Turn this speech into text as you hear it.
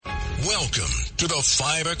Welcome to the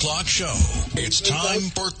 5 o'clock show. It's time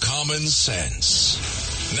for Common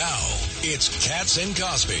Sense. Now, it's Katz and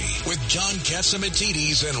Cosby with John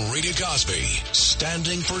Katzimatidis and Rita Cosby,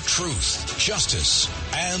 standing for truth, justice,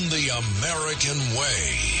 and the American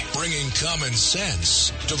way, bringing common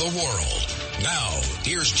sense to the world. Now,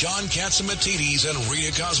 here's John Katzimatidis and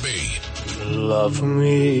Rita Cosby. Love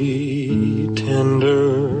me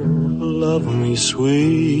tender, love me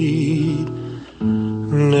sweet,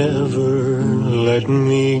 never let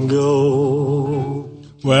me go.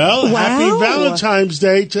 Well, wow. Happy Valentine's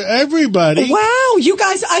Day to everybody. Wow, you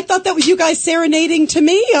guys, I thought that was you guys serenading to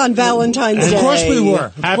me on Valentine's Day. Of course we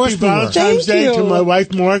were. Happy Valentine's Day to my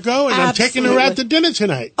wife, Margot, and I'm taking her out to dinner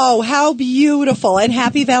tonight. Oh, how beautiful. And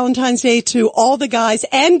happy Valentine's Day to all the guys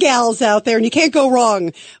and gals out there. And you can't go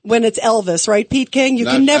wrong when it's Elvis, right, Pete King? You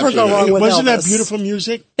can never go wrong with Wasn't Elvis. that beautiful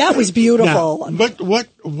music? That was beautiful. Now,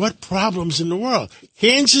 what problems in the world?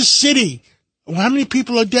 Kansas City. How many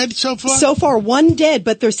people are dead so far? So far, one dead,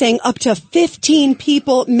 but they're saying up to 15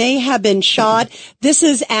 people may have been shot. This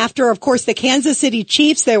is after, of course, the Kansas City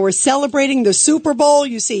Chiefs. They were celebrating the Super Bowl.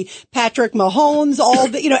 You see Patrick Mahomes,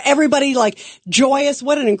 everybody like joyous.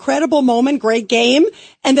 What an incredible moment. Great game.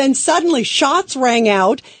 And then suddenly shots rang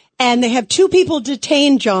out. And they have 2 people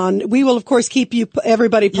detained, John. We will, of course, keep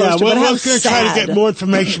everybody posted. Yeah, well, we're going to try to get more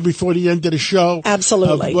information before the end of the show.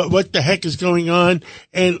 Absolutely. What the heck is going on?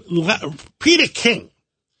 And Peter King,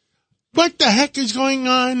 what the heck is going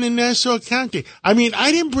on in Nassau County? I mean,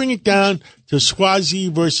 I didn't bring it down to Swazi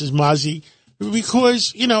versus Mozzie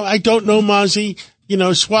because, I don't know Mozzie.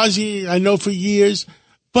 Swazi I know for years.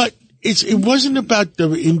 But it wasn't about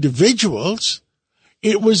the individuals.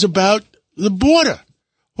 It was about the border.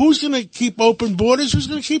 Who's going to keep open borders? Who's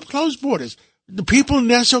going to keep closed borders? The people in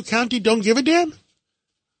Nassau County don't give a damn?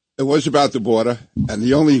 It was about the border, and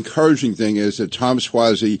the only encouraging thing is that Tom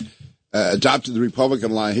Suozzi adopted the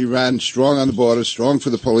Republican line. He ran strong on the border, strong for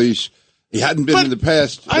the police. He hadn't been in the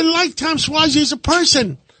past. I like Tom Suozzi as a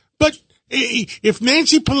person, but if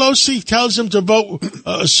Nancy Pelosi tells him to vote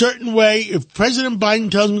a certain way, if President Biden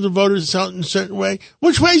tells him to vote a certain way,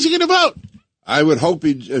 which way is he going to vote? I would hope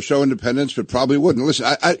he'd show independence, but probably wouldn't. Listen,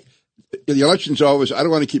 the election's over. I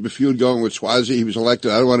don't want to keep a feud going with Suozzi. He was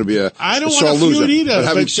elected. I don't want to be a sore loser. Either. But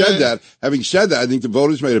having said that, I think the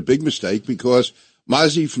voters made a big mistake because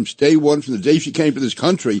Mozzie, from day one, from the day she came to this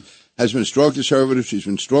country, has been a strong conservative. She's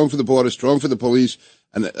been strong for the border, strong for the police,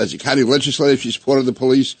 and as a county legislator, she supported the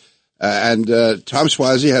police. And Tom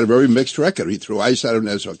Suozzi had a very mixed record. He threw ice out of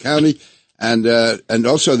Nassau County. And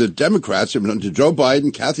also the Democrats, under Joe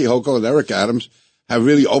Biden, Kathy Hochul, and Eric Adams, have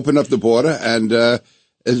really opened up the border, and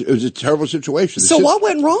it was a terrible situation. So what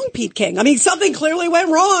went wrong, Pete King? I mean, something clearly went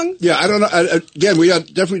wrong. Yeah, I don't know. Again, we are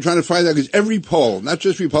definitely trying to find out, because every poll, not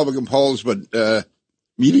just Republican polls, but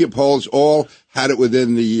media polls, all had it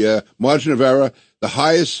within the margin of error. The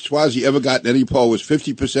highest Suozzi ever got in any poll was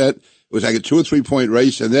 50%. It was like a 2 or 3 point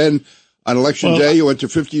race, and then on election day, you went to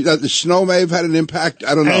 50. The snow may have had an impact.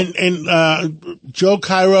 I don't know. And Joe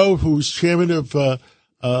Cairo, who's chairman of the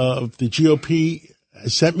GOP,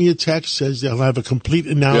 sent me a text, says they'll have a complete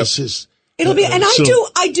analysis. Yep. It'll be, and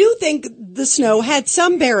I do think the snow had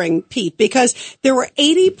some bearing, Pete, because there were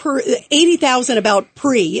 80,000 about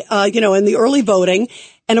in the early voting.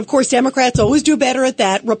 And of course, Democrats always do better at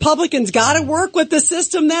that. Republicans got to work with the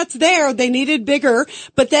system that's there. They needed bigger.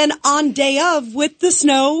 But then on day of, with the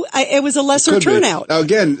snow, it was a lesser turnout. Now,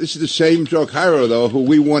 again, this is the same Joe Cairo, though, who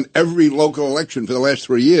we won every local election for the last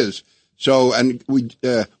 3 years. So, and we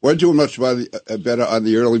weren't doing much better on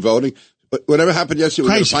the early voting. But whatever happened yesterday,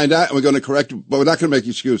 we're going to find out, and we're going to correct it, but we're not going to make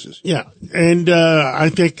excuses. Yeah. And I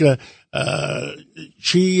think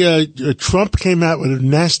Trump came out with a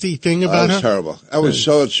nasty thing about her. That was terrible. That was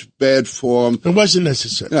such bad form. It wasn't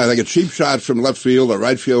necessary. Like a cheap shot from left field or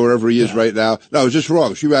right field, wherever he is right now. No, it was just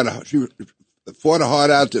wrong. She fought her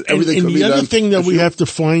heart out. That everything could be done. And the other thing that we have to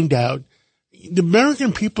find out, the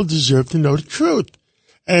American people deserve to know the truth.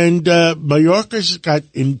 And Mayorkas got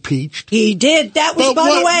impeached. He did. That was, by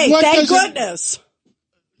the way, thank goodness.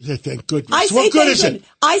 Yeah, thank goodness. I say thank goodness.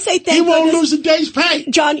 He won't lose a day's pay.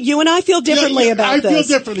 John, you and I feel differently about this. I feel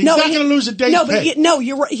differently. He's not going to lose a day's pay.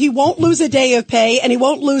 You're right. He won't lose a day of pay, and he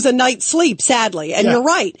won't lose a night's sleep, sadly. And you're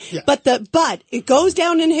right. Yeah. But it goes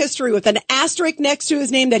down in history with an asterisk next to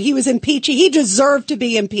his name that he was impeached. He deserved to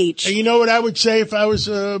be impeached. And you know what I would say if I was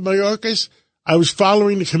Mayorkas? I was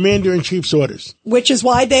following the commander-in-chief's orders. Which is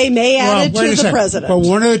why they may add it to the president. But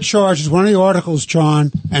one of the charges, one of the articles,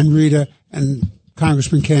 John and Rita and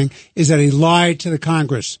Congressman King, is that he lied to the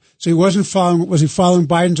Congress. So he was he following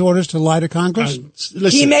Biden's orders to lie to Congress? Listen,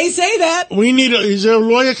 He may say that. Is there a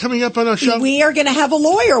lawyer coming up on our show? We are going to have a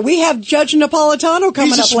lawyer. We have Judge Napolitano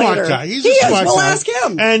coming up later. He's a smart guy. We'll ask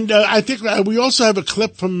him. And I think we also have a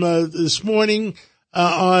clip from this morning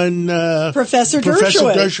on Professor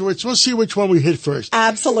Dershowitz. We'll see which one we hit first.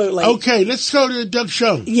 Absolutely. Okay, let's go to Doug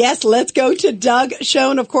Schoen. Yes, let's go to Doug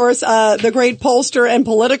Schoen, of course, the great pollster and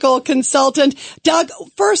political consultant. Doug,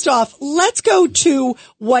 first off, let's go to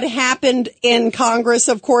what happened in Congress,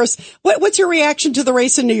 of course. What's your reaction to the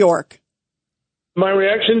race in New York? My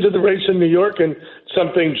reaction to the race in New York, and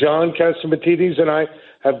something John Catsimatidis and I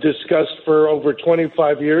have discussed for over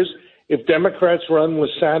 25 years, if Democrats run with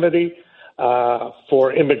sanity,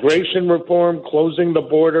 for immigration reform, closing the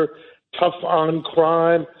border, tough on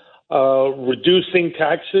crime, reducing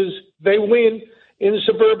taxes, they win in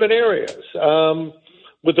suburban areas.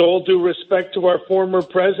 With all due respect to our former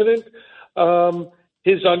president,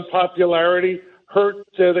 his unpopularity hurt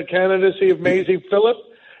the candidacy of Maisie Phillip,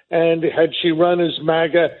 and had she run as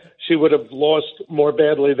MAGA, she would have lost more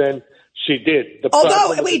badly than she did.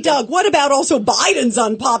 Doug, what about also Biden's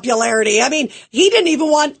unpopularity? I mean, he didn't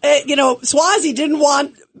even want, Swazi didn't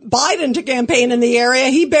want Biden to campaign in the area.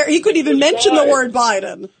 He couldn't even mention the word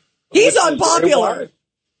Biden. He's unpopular.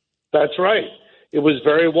 That's right. It was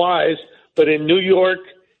very wise. But in New York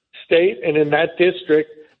State and in that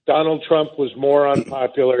district, Donald Trump was more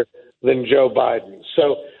unpopular than Joe Biden.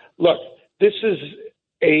 So, look, this is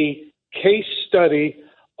a case study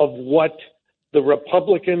of what the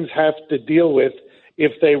Republicans have to deal with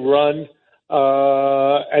if they run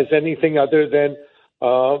as anything other than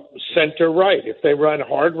center-right. If they run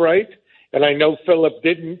hard-right, and I know Philip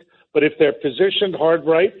didn't, but if they're positioned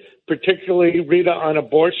hard-right, particularly, Rita, on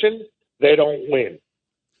abortion, they don't win.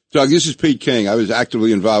 Doug, this is Pete King. I was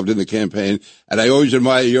actively involved in the campaign, and I always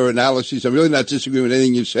admire your analyses. I'm really not disagreeing with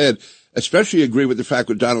anything you said, especially agree with the fact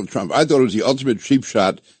with Donald Trump. I thought it was the ultimate cheap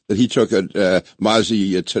shot that he took at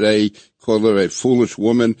Mazi today, called her a foolish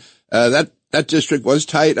woman. That district was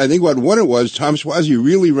tight. I think what won it was Tom Suozzi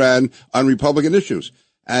really ran on Republican issues,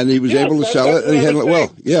 and he was able to sell it, and he handled it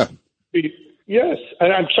well. Yeah. Yes,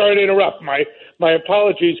 and I'm sorry to interrupt. My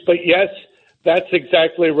apologies, but yes, that's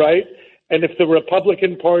exactly right. And if the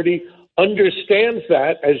Republican Party understands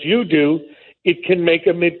that, as you do, it can make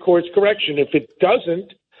a mid-course correction. If it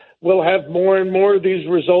doesn't, we'll have more and more of these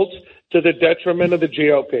results to the detriment of the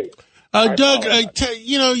GOP. Doug,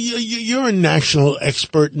 you're a national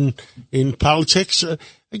expert in politics.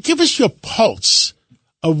 Give us your pulse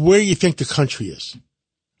of where you think the country is.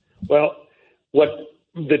 Well, what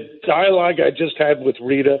the dialogue I just had with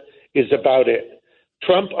Rita is about it.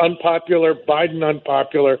 Trump unpopular, Biden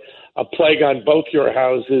unpopular, a plague on both your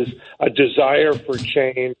houses, a desire for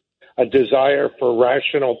change, a desire for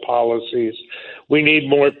rational policies. We need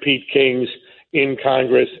more Pete Kings in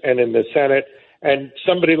Congress and in the Senate. And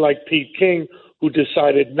somebody like Pete King, who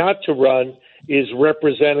decided not to run, is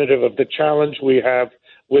representative of the challenge we have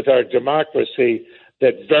with our democracy,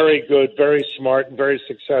 that very good, very smart, and very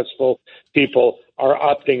successful people are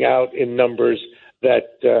opting out in numbers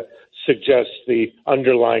that suggest the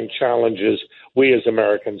underlying challenges we as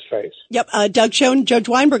Americans face. Yep. Doug Schoen, Judge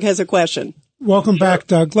Weinberg has a question. Welcome back,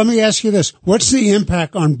 Doug. Let me ask you this. What's the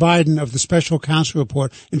impact on Biden of the special counsel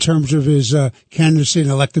report in terms of his candidacy and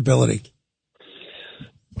electability?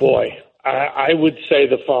 Boy, I would say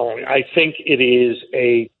the following. I think it is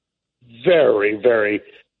a very, very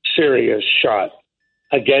serious shot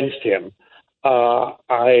against him.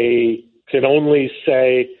 I can only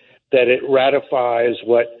say that it ratifies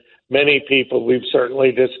what many people, we've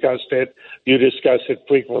certainly discussed it, you discuss it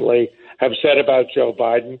frequently, have said about Joe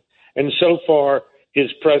Biden. And so far, his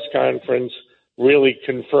press conference really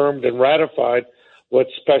confirmed and ratified what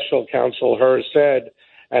Special Counsel Hur said.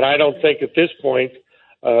 And I don't think at this point,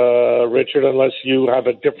 Richard, unless you have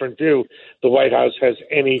a different view, the White House has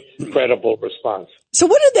any credible response. So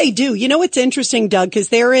what did they do? You know, it's interesting, Doug, because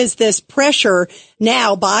there is this pressure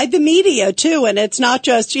now by the media, too. And it's not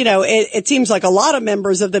just, it seems like a lot of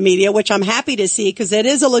members of the media, which I'm happy to see because it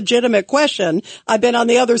is a legitimate question. I've been on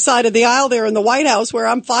the other side of the aisle there in the White House where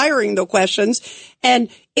I'm firing the questions. And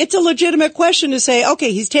it's a legitimate question to say,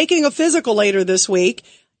 okay, he's taking a physical later this week.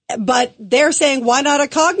 But they're saying, why not a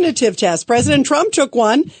cognitive test? President Trump took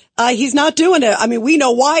one. He's not doing it. I mean, we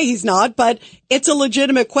know why he's not, but it's a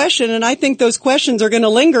legitimate question. And I think those questions are going to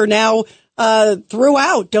linger now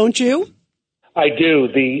throughout, don't you? I do.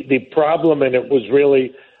 The problem, and it was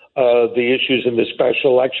really the issues in the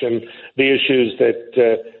special election, the issues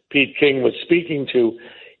that Pete King was speaking to.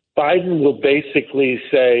 Biden will basically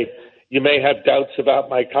say, you may have doubts about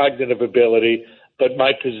my cognitive ability, but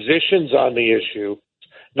my positions on the issue,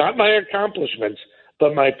 not my accomplishments,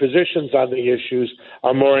 but my positions on the issues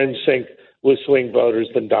are more in sync with swing voters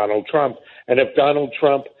than Donald Trump. And if Donald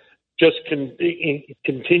Trump just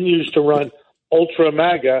continues to run ultra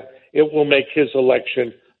MAGA, it will make his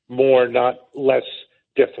election more, not less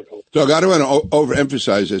difficult. So I don't want to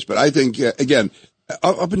overemphasize this, but I think, again,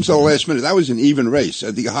 up until the last minute, that was an even race.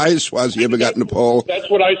 The highest Swazi ever got in the poll. That's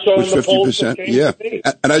what I saw in the 50%. polls. Yeah.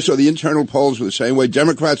 And I saw the internal polls were the same way.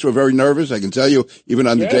 Democrats were very nervous, I can tell you, even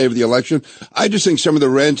on the day of the election. I just think some of the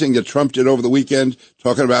ranting that Trump did over the weekend,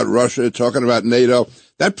 talking about Russia, talking about NATO,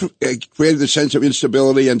 that created a sense of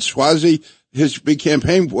instability. And Swazi, his big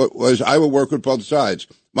campaign was, I will work with both sides.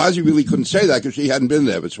 Mazi really couldn't say that because she hadn't been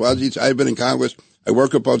there. But Swazi, I've been in Congress. I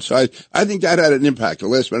work with both sides. I think that had an impact, a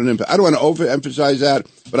last-minute impact. I don't want to overemphasize that,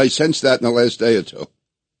 but I sensed that in the last day or two.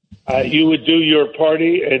 You would do your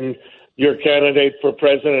party and your candidate for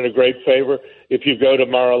president a great favor if you go to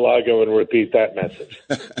Mar-a-Lago and repeat that message.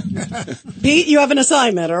 Pete, you have an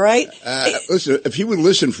assignment, all right? Listen, if he would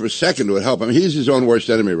listen for a second, it would help. I mean, he's his own worst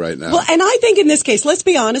enemy right now. Well, and I think in this case, let's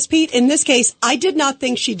be honest, Pete, in this case, I did not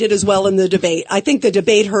think she did as well in the debate. I think the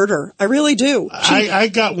debate hurt her. I really do. I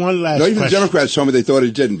got one last question. Even the Democrats told me they thought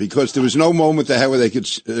it didn't because there was no moment they had where they could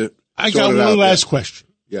I got one last question.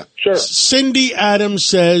 Yeah. Sure. Cindy Adams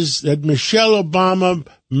says that Michelle Obama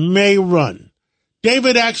may run.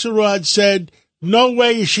 David Axelrod said, no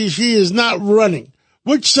way, she is not running.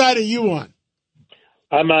 Which side are you on?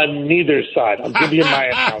 I'm on neither side. I'll give you my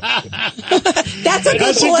announcement. That's a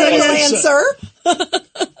good political answer.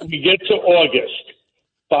 We get to August.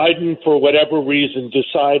 Biden, for whatever reason,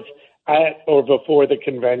 decides at or before the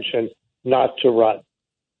convention not to run.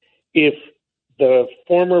 If the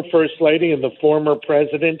former First Lady and the former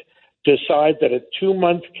President decide that a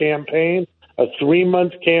 2-month campaign, a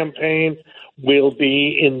 3-month campaign will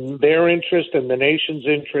be in their interest and the nation's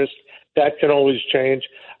interest, that can always change.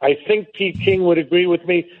 I think Pete King would agree with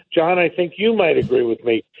me. John, I think you might agree with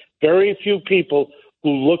me. Very few people who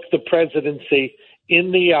look the presidency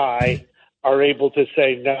in the eye are able to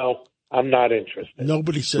say, no, I'm not interested.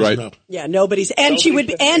 Nobody says no. Yeah, nobody's. And she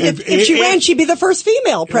would. And if she ran, she'd be the first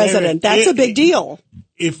female president. That's a big deal.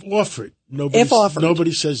 If offered,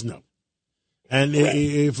 nobody says no. And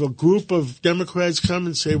if a group of Democrats come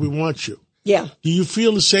and say, we want you. Yeah. Do you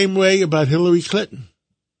feel the same way about Hillary Clinton?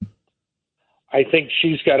 I think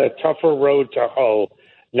she's got a tougher road to hoe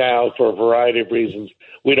now for a variety of reasons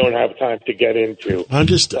we don't have time to get into.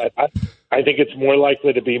 Understood. But I think it's more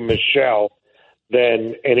likely to be Michelle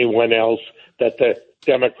than anyone else that the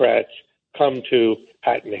Democrats come to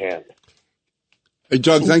hat in hand. Hey,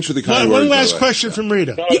 Doug, thanks for the kind One words, last question from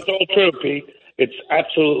Rita. No, it's all true, Pete. It's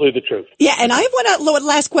absolutely the truth. Yeah, and I have one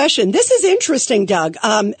last question. This is interesting, Doug.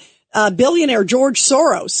 Billionaire George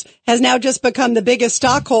Soros has now just become the biggest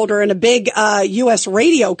stockholder in a big U.S.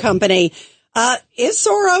 radio company. Is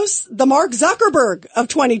Soros the Mark Zuckerberg of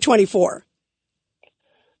 2024?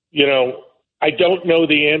 You know, I don't know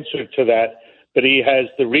the answer to that, but he has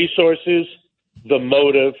the resources, the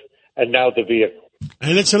motive, and now the vehicle.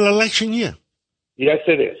 And it's an election year. Yes,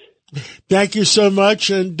 it is. Thank you so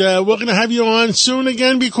much, and we're going to have you on soon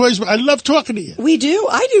again because I love talking to you. We do.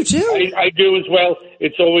 I do, too. I do as well.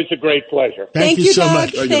 It's always a great pleasure. Thank you so Doug.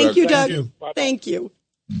 much. Thank you, Doug. Thank you.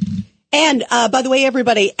 And by the way,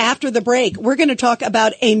 everybody, after the break, we're going to talk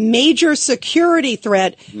about a major security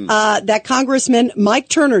threat that Congressman Mike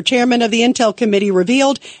Turner, chairman of the Intel Committee,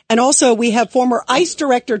 revealed. And also we have former ICE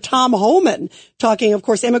Director Tom Homan talking, of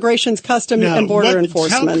course, Immigrations, Customs, and Border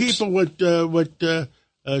Enforcement. Tell people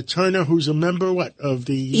what Turner, who's a member of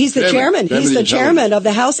the... He's the chairman. He's the chairman of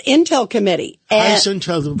the House Intel Committee. House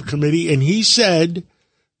Intel Committee, and he said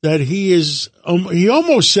that he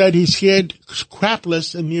almost said he's scared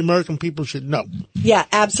crapless and the American people should know. Yeah,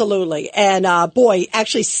 absolutely. And boy,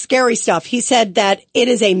 actually scary stuff. He said that it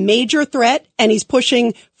is a major threat and he's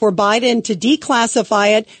pushing for Biden to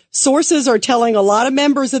declassify it. Sources are telling a lot of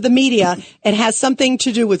members of the media it has something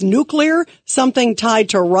to do with nuclear, something tied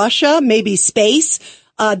to Russia, maybe space.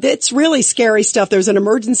 That's really scary stuff. There's an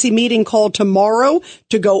emergency meeting called tomorrow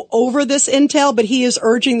to go over this intel, but he is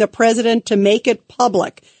urging the president to make it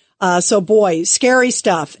public. So, boy, scary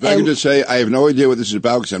stuff. If I can just say, I have no idea what this is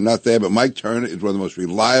about because I'm not there, but Mike Turner is one of the most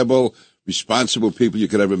reliable, responsible people you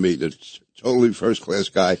could ever meet. A totally first-class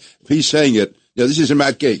guy. If he's saying it, this isn't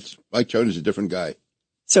Matt Gaetz. Mike Turner is a different guy.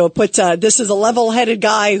 So it puts, this is a level-headed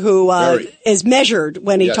guy who, is measured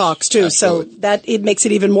when he talks too. Absolutely. So that, it makes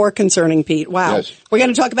it even more concerning, Pete. Wow. Yes. We're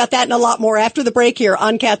going to talk about that and a lot more after the break here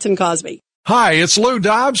on Katz and Cosby. Hi, it's Lou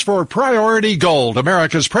Dobbs for Priority Gold,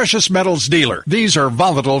 America's precious metals dealer. These are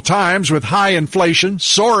volatile times with high inflation,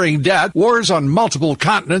 soaring debt, wars on multiple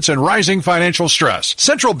continents, and rising financial stress.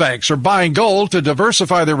 Central banks are buying gold to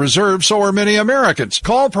diversify their reserves, so are many Americans.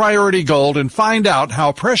 Call Priority Gold and find out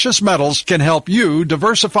how precious metals can help you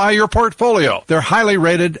diversify your portfolio. They're highly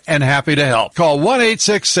rated and happy to help. Call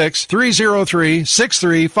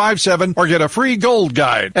 1-866-303-6357 or get a free gold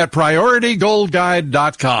guide at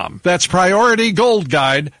PriorityGoldGuide.com. That's PriorityGoldGuide.com. A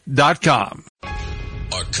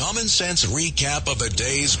common sense recap of the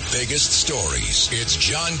day's biggest stories. It's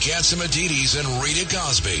John Catsimatidis and Rita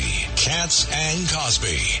Cosby. Cats and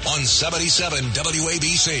Cosby on 77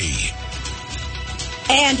 WABC.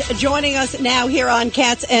 And joining us now here on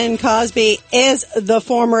Cats and Cosby is the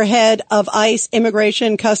former head of ICE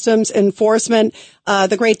Immigration Customs Enforcement,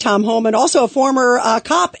 the great Tom Homan, also a former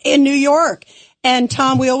cop in New York. And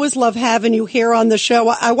Tom, we always love having you here on the show.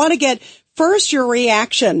 I want to get first your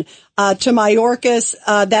reaction to Mayorkas,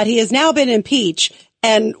 that he has now been impeached.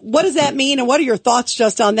 And what does that mean? And what are your thoughts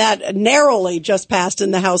just on that narrowly just passed in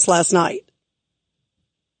the House last night?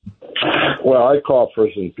 Well, I called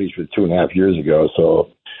first impeachment 2.5 years ago, so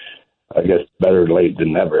I guess better late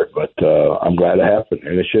than never. But I'm glad it happened,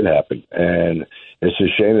 and it should happen. And it's a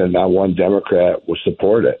shame that not one Democrat will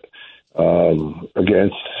support it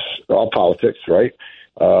against all politics, right?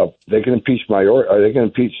 They can impeach they can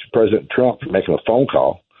impeach President Trump for making a phone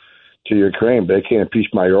call to Ukraine, but they can't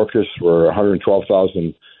impeach Mayorkas for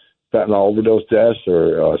 112,000 fentanyl overdose deaths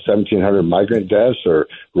or 1,700 migrant deaths or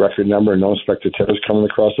record number of known suspected terrorists coming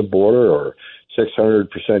across the border or 600%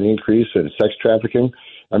 increase in sex trafficking.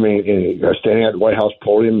 I mean, standing at the White House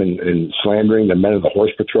podium and slandering the men of the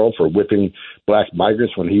Horse Patrol for whipping black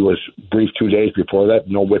migrants when he was briefed 2 days before that.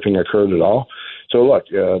 No whipping occurred at all. So look,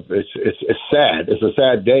 it's sad. It's a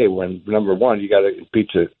sad day when, number one, you got to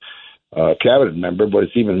impeach a cabinet member, but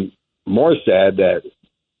it's even more sad that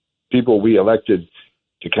people we elected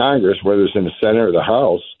to Congress, whether it's in the Senate or the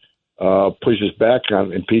House, pushes back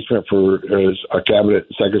on impeachment for a cabinet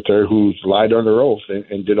secretary who's lied under oath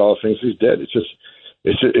and did all the things he did. It's just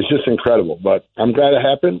incredible. But I'm glad it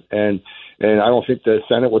happened, and I don't think the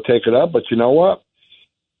Senate will take it up. But you know what?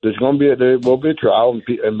 There will be a trial,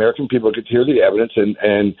 and American people get to hear the evidence,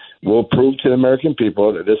 and we'll prove to the American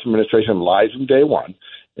people that this administration lies from day one,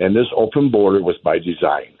 and this open border was by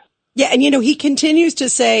design. Yeah, and he continues to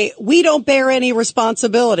say, we don't bear any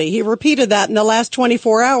responsibility. He repeated that in the last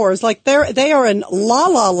 24 hours. Like they are in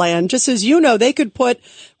la-la land. Just as they could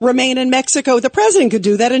remain in Mexico. The president could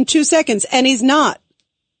do that in 2 seconds, and he's not.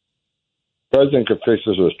 The president could fix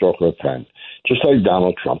this with a stroke of a pen, just like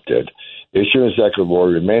Donald Trump did. Issue an executive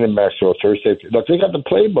order, remain in Mexico, Thursday. Look, they got the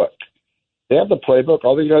playbook. They have the playbook.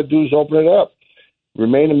 All they got to do is open it up.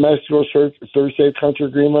 Remain in Mexico, third safe country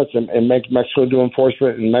agreements, and make Mexico do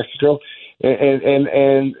enforcement in Mexico.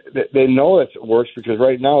 And they know it works because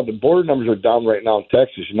right now the border numbers are down right now in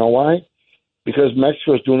Texas. You know why? Because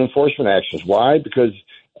Mexico is doing enforcement actions. Why? Because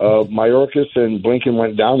Mayorkas and Blinken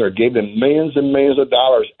went down there, gave them millions and millions of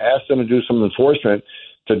dollars, asked them to do some enforcement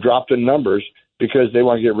to drop the numbers because they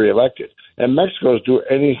want to get reelected. And Mexico is doing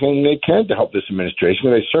anything they can to help this administration.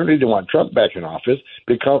 They certainly didn't want Trump back in office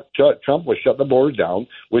because Trump will shut the border down,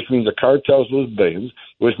 which means the cartels lose billions,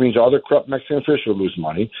 which means all the corrupt Mexican officials lose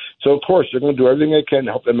money. So, of course, they're going to do everything they can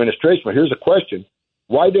to help the administration. But here's the question.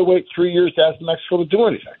 Why did they wait 3 years to ask Mexico to do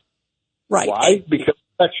anything? Right. Why? Because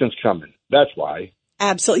elections coming. That's why.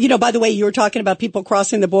 Absolutely. By the way, you were talking about people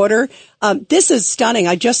crossing the border. This is stunning.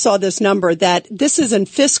 I just saw this number that this is in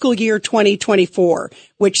fiscal year 2024,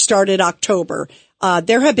 which started October.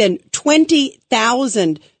 There have been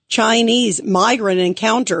 20,000 Chinese migrant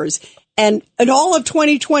encounters, and in all of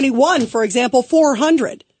 2021, for example,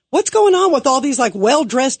 400. What's going on with all these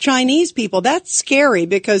well-dressed Chinese people? That's scary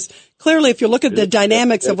because clearly if you look at the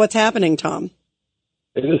dynamics of what's happening, Tom.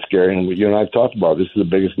 It is scary, and you and I have talked about this is the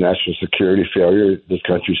biggest national security failure this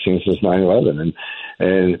country's seen since 9/11.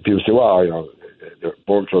 And people say, well, the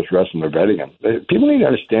Border Patrol's arresting them, they're vetting them. People need to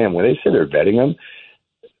understand when they say they're vetting them,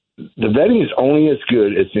 the vetting is only as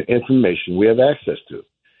good as the information we have access to.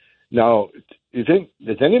 Now,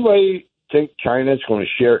 does anybody think China is going to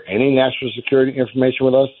share any national security information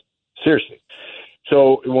with us? Seriously.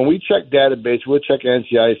 So when we check databases, we'll check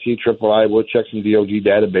NCIC, III, we'll check some DOD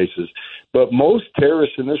databases. But most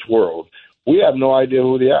terrorists in this world, we have no idea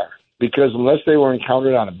who they are because unless they were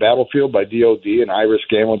encountered on a battlefield by DOD and iris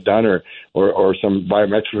scan was done or some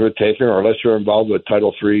biometrics were taken, or unless they're involved with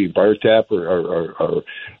Title III wiretap or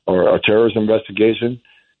a terrorism investigation,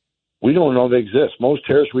 we don't know they exist. Most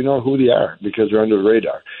terrorists, we know who they are because they're under the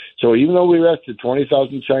radar. So even though we arrested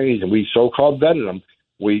 20,000 Chinese and we so-called vetted them,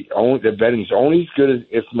 The vetting's only as good as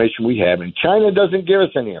information we have, and China doesn't give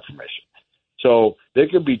us any information. So they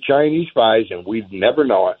could be Chinese spies, and we'd never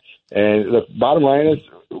know it. And the bottom line is,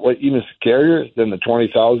 what even scarier than the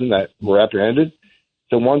 20,000 that were apprehended,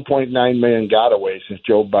 the 1.9 million got away since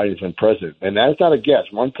Joe Biden's been president. And that's not a guess.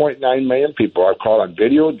 1.9 million people are caught on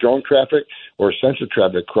video, drone traffic, or sensor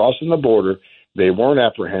traffic crossing the border. They weren't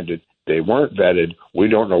apprehended. They weren't vetted. We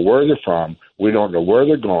don't know where they're from. We don't know where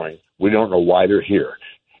they're going. We don't know why they're here.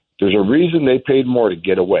 There's a reason they paid more to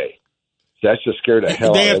get away. That's just scared the hell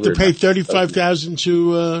out of everybody. They have to pay $35,000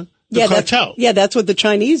 to the cartel. That's what the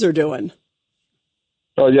Chinese are doing.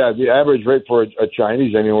 Oh, yeah, the average rate for a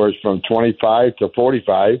Chinese anywhere is from 25 to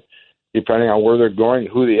 45, depending on where they're going,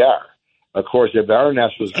 who they are. Of course, if they are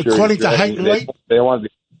national security, according to height and weight, they want to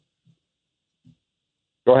be.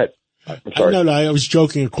 Go ahead. I'm sorry. No, I was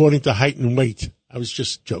joking. According to height and weight, I was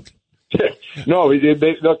just joking. No,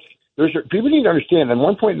 look. People need to understand that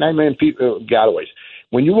 1.9 million people gotaways.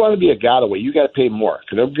 When you want to be a gotaway, you got to pay more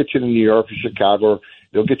because they'll get you to New York or Chicago.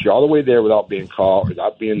 They'll get you all the way there without being called,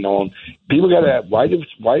 without being known. People got to. Why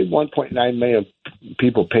 1.9 million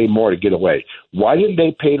people pay more to get away? Why didn't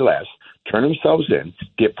they pay less? Turn themselves in,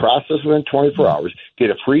 get processed within 24 hours, get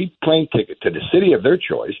a free plane ticket to the city of their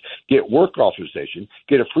choice, get work authorization,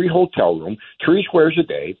 get a free hotel room, 3 squares a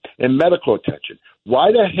day, and medical attention.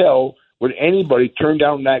 Why the hell would anybody turn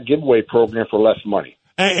down that giveaway program for less money?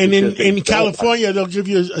 And in California, they'll give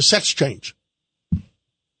you a sex change.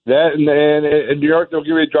 That and in New York, they'll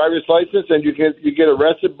give you a driver's license, and you get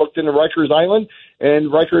arrested, booked into Rikers Island,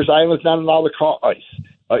 and Rikers Island's not allowed to call ICE.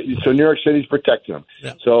 So New York City's protecting them.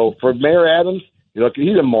 Yeah. So for Mayor Adams, look,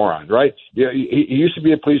 he's a moron, right? He used to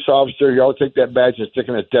be a police officer. He always take that badge and stick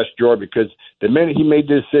it in his desk drawer because the minute he made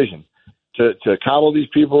the decision to coddle these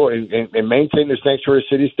people and maintain their sanctuary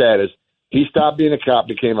city status, he stopped being a cop,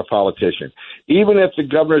 became a politician. Even if the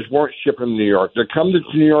governors weren't shipping them to New York, they're coming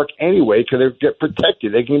to New York anyway because they get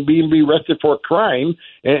protected. They can be arrested for a crime,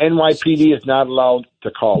 and NYPD is not allowed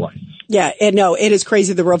to call ICE. Yeah, no, it is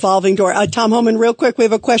crazy, the revolving door. Tom Homan, real quick, we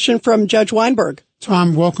have a question from Judge Weinberg.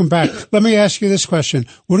 Tom, welcome back. Let me ask you this question.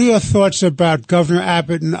 What are your thoughts about Governor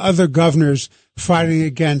Abbott and other governors fighting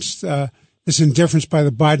against this indifference by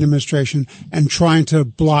the Biden administration and trying to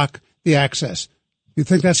block the access? You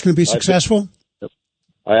think that's going to be successful?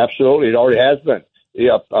 Absolutely. It already has been.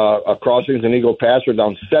 Yeah, crossings in Eagle Pass are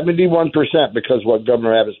down 71% because of what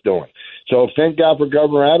Governor Abbott's doing. So thank God for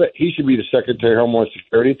Governor Abbott. He should be the Secretary of Homeland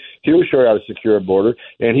Security. He will show you how to secure a border,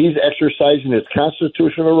 and he's exercising his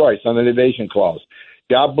constitutional rights on the evasion clause.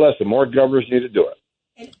 God bless him. More governors need to do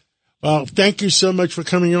it. Well, thank you so much for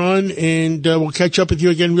coming on, and we'll catch up with you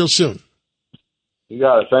again real soon. You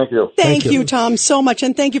got it. Thank you. Thank you, Tom, so much.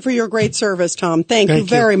 And thank you for your great service, Tom. Thank you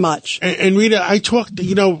very much. And Rita, I talked,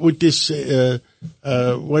 with this,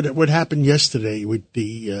 what happened yesterday with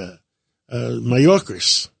the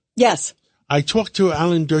Mayorkas. Yes. I talked to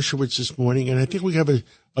Alan Dershowitz this morning, and I think we have a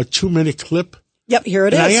 2-minute clip. Yep, here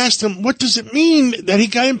it is. And I asked him, what does it mean that he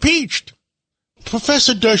got impeached?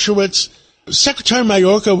 Professor Dershowitz, Secretary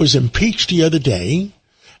Mayorkas was impeached the other day.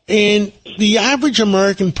 And the average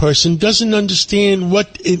American person doesn't understand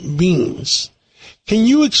what it means. Can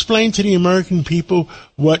you explain to the American people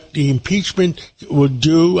what the impeachment would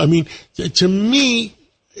do? I mean, to me,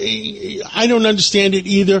 I don't understand it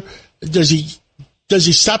either. Does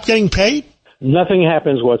he stop getting paid? Nothing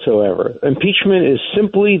happens whatsoever. Impeachment is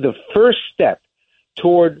simply the first step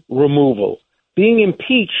toward removal. Being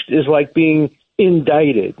impeached is like being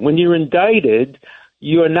indicted. When you're indicted,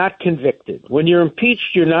 you are not convicted. When you're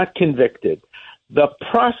impeached, you're not convicted. The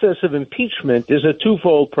process of impeachment is a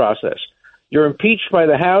twofold process. You're impeached by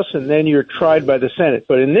the House, and then you're tried by the Senate.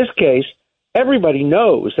 But in this case, everybody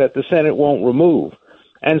knows that the Senate won't remove.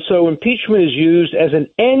 And so impeachment is used as an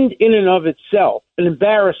end in and of itself, an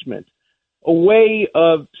embarrassment, a way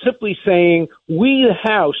of simply saying, we, the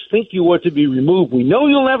House, think you ought to be removed. We know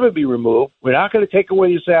you'll never be removed. We're not going to take away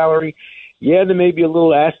your salary. Yeah, there may be a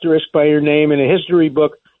little asterisk by your name in a history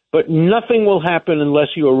book, but nothing will happen unless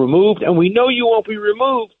you are removed, and we know you won't be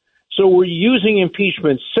removed. So we're using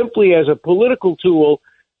impeachment simply as a political tool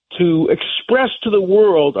to express to the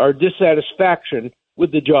world our dissatisfaction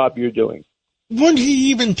with the job you're doing. Wouldn't he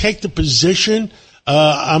even take the position,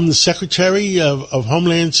 I'm the Secretary of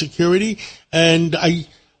Homeland Security,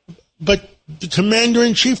 but the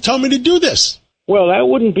Commander-in-Chief told me to do this? Well, that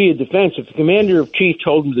wouldn't be a defense. If the commander-in-chief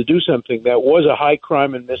told him to do something that was a high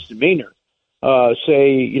crime and misdemeanor,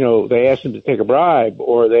 say, they asked him to take a bribe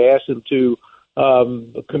or they asked him to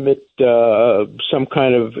commit some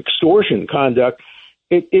kind of extortion conduct,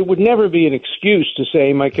 it would never be an excuse to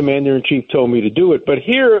say my commander-in-chief told me to do it. But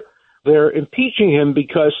here They're impeaching him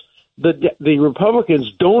because the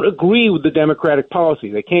Republicans don't agree with the Democratic policy.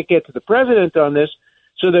 They can't get to the president on this,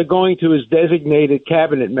 so they're going to his designated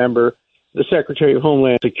cabinet member, the Secretary of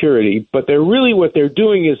Homeland Security. But what they're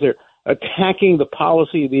doing is they're attacking the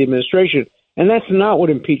policy of the administration, and that's not what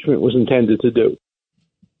impeachment was intended to do.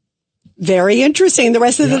 Very interesting. The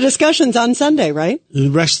rest of the discussion's on Sunday, right? The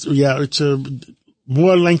rest, it's a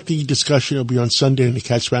more lengthy discussion. It'll be on Sunday in the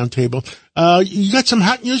Cats Roundtable. You got some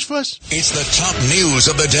hot news for us? It's the top news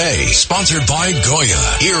of the day, sponsored by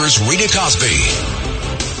Goya. Here's Rita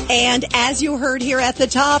Cosby. And as you heard here at the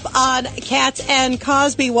top on Cats and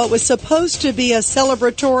Cosby, what was supposed to be a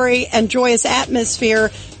celebratory and joyous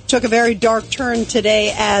atmosphere took a very dark turn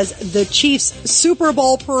today as the Chiefs' Super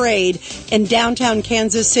Bowl parade in downtown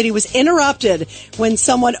Kansas City was interrupted when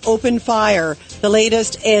someone opened fire. The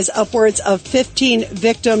latest is upwards of 15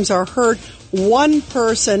 victims are hurt. One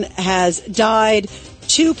person has died.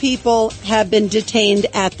 2 people have been detained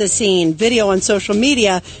at the scene. Video on social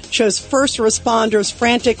media shows first responders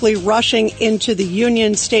frantically rushing into the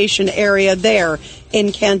Union Station area there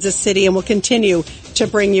in Kansas City, and will continue to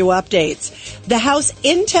bring you updates. The House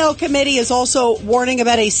Intel Committee is also warning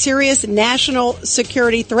about a serious national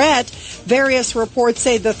security threat. Various reports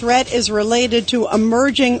say the threat is related to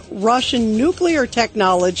emerging Russian nuclear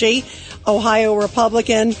technology. Ohio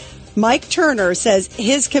Republican Mike Turner says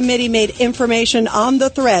his committee made information on the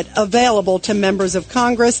threat available to members of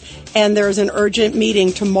Congress, and there's an urgent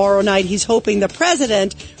meeting tomorrow night. He's hoping the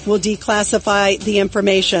president will declassify the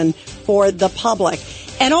information for the public.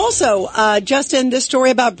 And also, Justin, this story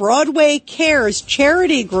about Broadway Cares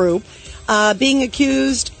charity group being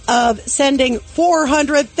accused of sending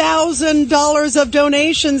 $400,000 of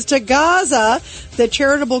donations to Gaza, the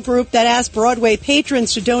charitable group that asked Broadway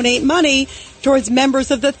patrons to donate money towards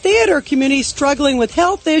members of the theater community struggling with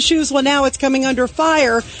health issues. Well, now it's coming under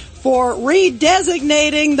fire for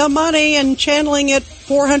redesignating the money and channeling it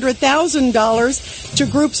 $400,000 to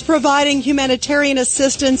groups providing humanitarian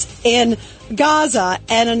assistance in Gaza.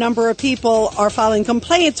 And a number of people are filing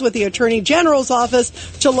complaints with the Attorney General's office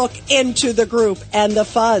to look into the group and the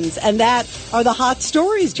funds. And that are the hot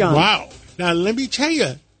stories, John. Wow. Now, let me tell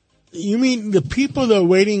you. You mean the people that are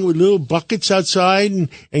waiting with little buckets outside and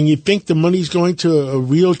you think the money's going to a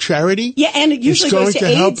real charity? Yeah, and it usually goes to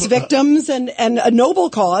AIDS victims and a noble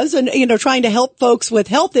cause and, trying to help folks with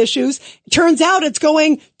health issues. Turns out it's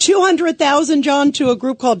going $200,000, John, to a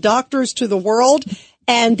group called Doctors to the World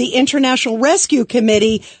and the International Rescue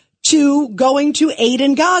Committee to going to aid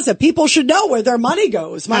in Gaza. People should know where their money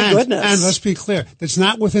goes. My goodness. And let's be clear, it's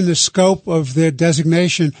not within the scope of their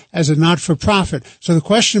designation as a not-for-profit. So the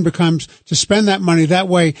question becomes, to spend that money that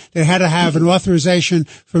way, they had to have an authorization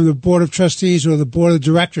from the Board of Trustees or the Board of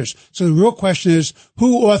Directors. So the real question is,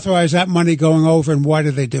 who authorized that money going over and why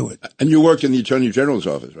did they do it? And you worked in the Attorney General's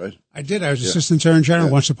office, right? I did. I was Assistant Attorney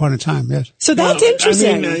General once upon a time, yes. So that's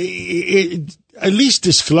interesting. I mean, at least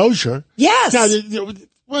disclosure. Yes. Now,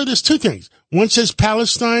 well, there's 2 things. One says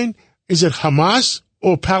Palestine. Is it Hamas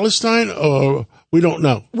or Palestine, or we don't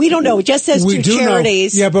know? We don't know. It just says to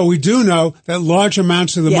charities. Yeah, but we do know that large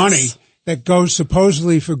amounts of the money that goes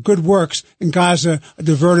supposedly for good works in Gaza are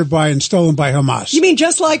diverted by and stolen by Hamas. You mean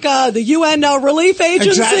just like the UN Relief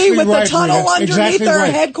Agency with the tunnel underneath their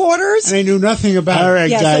headquarters? And they knew nothing about it. All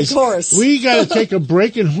right, guys. Of course. We got to take a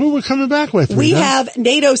break, and who we're coming back with? We have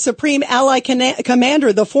NATO Supreme Ally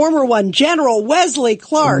Commander, the former one, General Wesley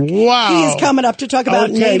Clark. Wow. He is coming up to talk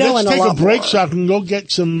about NATO and a lot more. Let's take a break so I can go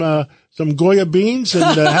get some Goya beans and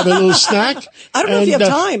have a little snack. I don't know if you have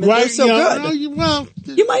time. They're so good.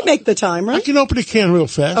 You might make the time, right? I can open a can real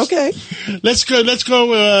fast. Okay. Let's go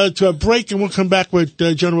to a break, and we'll come back with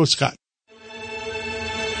General Scott.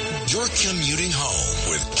 You're commuting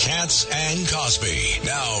home with Katz and Cosby.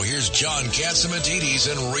 Now, here's John Katzimatidis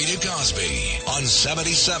and Rita Cosby on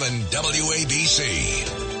 77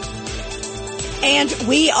 WABC. And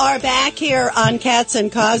we are back here on Katz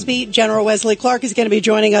and Cosby. General Wesley Clark is going to be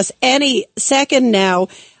joining us any second now.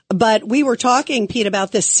 But we were talking, Pete,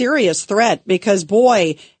 about this serious threat because,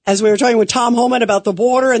 boy, as we were talking with Tom Homan about the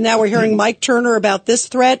border, and now we're hearing Mike Turner about this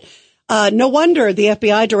threat, no wonder the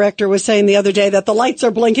FBI director was saying the other day that the lights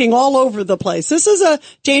are blinking all over the place. This is a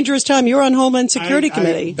dangerous time. You're on Homeland Security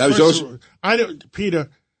Committee. I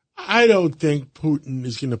don't think Putin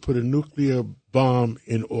is going to put a nuclear bomb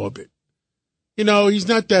in orbit. He's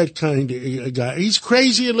not that kind of guy. He's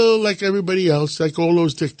crazy a little like everybody else, like all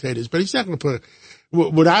those dictators, but he's not going to put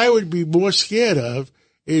what I would be more scared of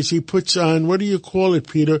is he puts on, what do you call it,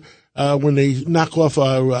 Peter, when they knock off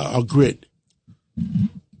our grid?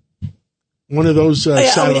 One of those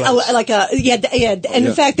satellites. And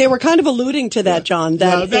in fact, they were kind of alluding to that, John.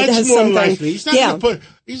 That that's it has more something. likely.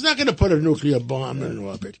 He's not going to put a nuclear bomb in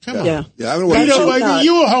orbit. Come on. Yeah, I don't know.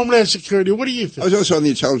 You were Homeland Security. What do you think? I was also on the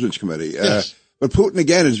Intelligence Committee. Yes. But Putin,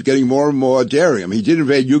 again, is getting more and more daring. I mean, he did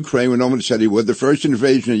invade Ukraine when no one said he would. The first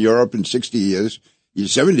invasion in Europe in 60 years,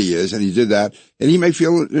 70 years, and he did that. And he may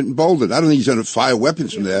feel emboldened. I don't think he's going to fire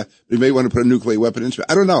weapons from there, but he may want to put a nuclear weapon into it.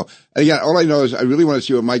 I don't know. And again, all I know is I really want to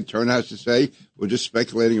see what Mike Turner has to say. We're just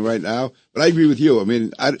speculating right now. But I agree with you. I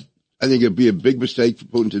mean, I think it'd be a big mistake for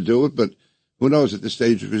Putin to do it, but who knows at this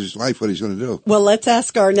stage of his life what he's going to do. Well, let's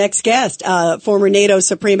ask our next guest, former NATO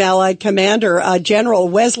Supreme Allied Commander, General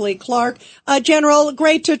Wesley Clark. General,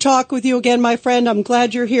 great to talk with you again, my friend. I'm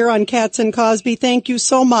glad you're here on Katz and Cosby. Thank you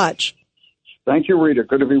so much. Thank you, Rita.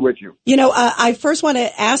 Good to be with you. You know, I first want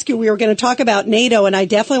to ask you, we were going to talk about NATO, and I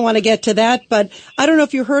definitely want to get to that, but I don't know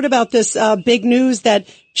if you heard about this big news that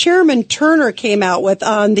Chairman Turner came out with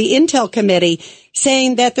on the Intel Committee,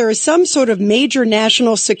 saying that there is some sort of major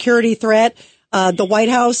national security threat. The White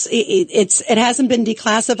House, it hasn't been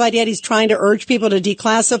declassified yet. He's trying to urge people to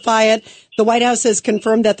declassify it. The White House has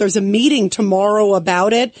confirmed that there's a meeting tomorrow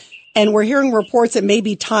about it, and we're hearing reports that may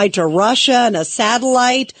be tied to Russia and a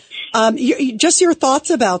satellite. Just your thoughts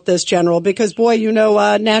about this, General, because, boy, you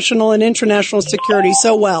know national and international security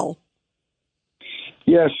so well.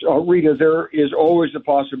 Yes, Rita, there is always the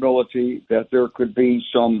possibility that there could be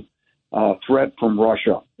some threat from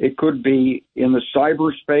Russia. It could be in the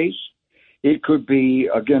cyberspace. It could be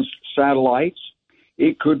against satellites.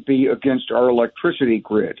 It could be against our electricity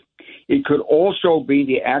grid. It could also be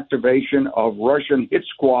the activation of Russian hit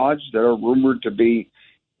squads that are rumored to be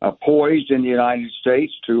poised in the United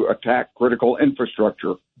States to attack critical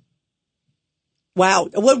infrastructure. Wow.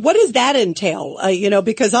 What does that entail?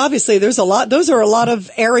 Because obviously those are a lot of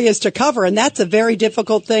areas to cover, and that's a very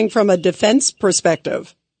difficult thing from a defense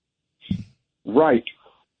perspective. Right.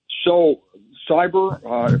 So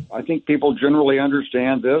cyber, I think people generally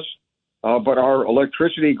understand this, but our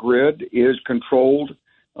electricity grid is controlled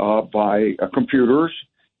by computers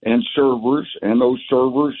and servers, and those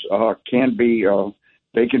servers can be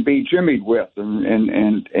jimmied with, and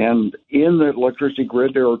in the electricity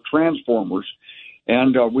grid there are transformers,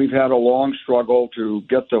 and we've had a long struggle to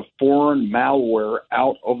get the foreign malware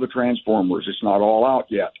out of the transformers. It's not all out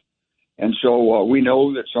yet, and so we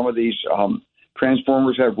know that some of these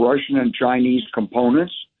transformers have Russian and Chinese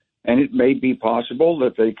components, and it may be possible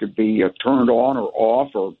that they could be turned on or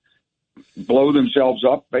off or blow themselves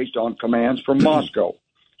up based on commands from Moscow.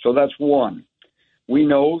 So that's one. We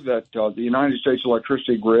know that the United States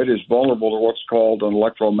electricity grid is vulnerable to what's called an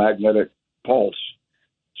electromagnetic pulse,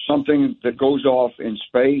 something that goes off in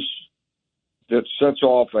space that sets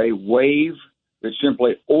off a wave that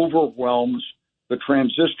simply overwhelms the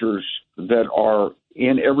transistors that are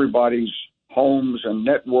in everybody's homes and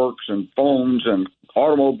networks and phones and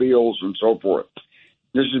automobiles and so forth.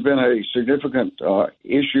 This has been a significant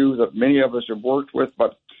issue that many of us have worked with,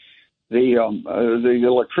 but the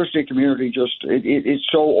electricity community it's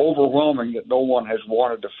so overwhelming that no one has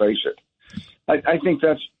wanted to face it. I think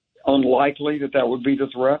that's unlikely that would be the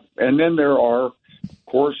threat. And then there are, of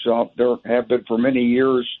course, there have been for many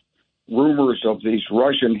years rumors of these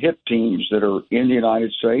Russian hit teams that are in the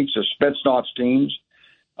United States, the Spetsnaz teams,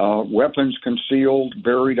 weapons concealed,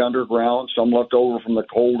 buried underground, some left over from the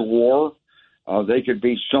Cold War. They could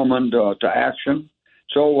be summoned to action.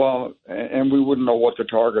 So, and we wouldn't know what the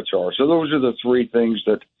targets are. So those are the three things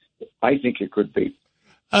that I think it could be.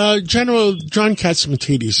 General John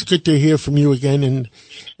Catsimatidis, good to hear from you again.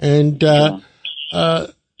 Why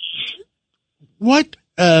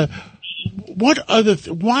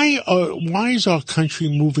is our country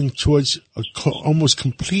moving towards a almost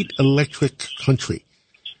complete electric country,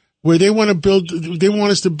 where they want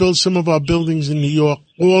us to build some of our buildings in New York,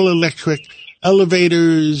 all electric,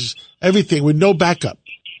 elevators, everything with no backup?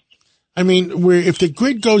 I mean, where if the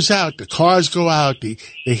grid goes out, the cars go out, the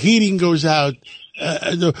heating goes out,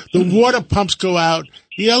 the water pumps go out,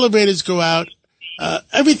 the elevators go out,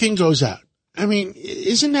 everything goes out. I mean,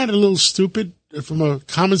 isn't that a little stupid from a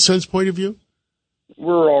common sense point of view?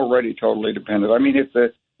 We're already totally dependent. I mean, if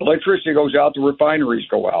the electricity goes out, the refineries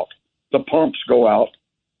go out, the pumps go out,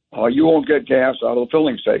 you won't get gas out of the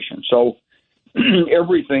filling station. So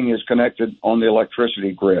everything is connected on the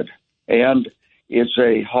electricity grid. And it's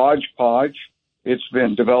a hodgepodge. It's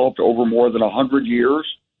been developed over more than 100 years.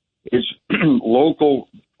 It's local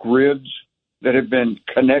grids that have been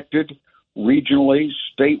connected regionally,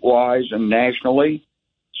 statewide, and nationally.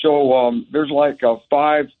 So there's like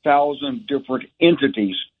 5,000 different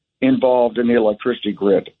entities involved in the electricity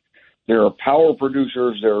grid. There are power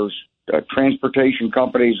producers, there's transportation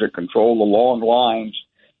companies that control the long lines.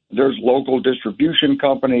 There's local distribution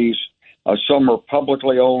companies. Some are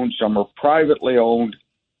publicly owned, some are privately owned.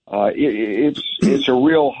 It's a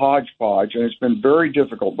real hodgepodge, and it's been very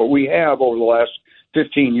difficult. But we have, over the last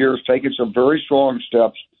 15 years, taken some very strong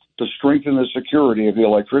steps to strengthen the security of the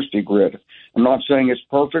electricity grid. I'm not saying it's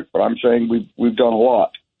perfect, but I'm saying we've done a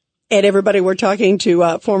lot. And everybody, we're talking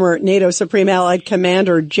to former NATO Supreme Allied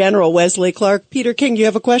Commander General Wesley Clark. Peter King, you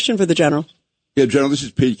have a question for the General? Yeah, General, this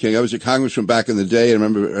is Pete King. I was a congressman back in the day. I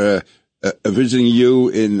remember visiting you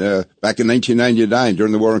back in 1999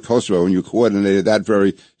 during the war in Kosovo, when you coordinated that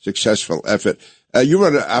very successful effort. You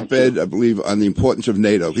wrote an op-ed, I believe, on the importance of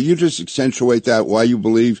NATO. Could you just accentuate that, why you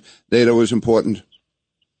believe NATO is important?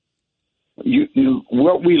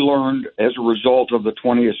 What we learned as a result of the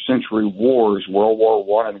 20th century wars, World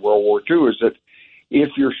War I and World War II, is that if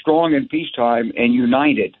you're strong in peacetime and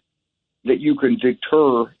united, that you can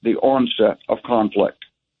deter the onset of conflict.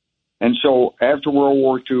 And so after World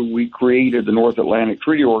War II, we created the North Atlantic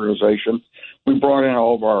Treaty Organization. We brought in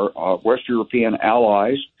all of our West European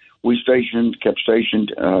allies. We kept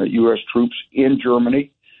stationed U.S. troops in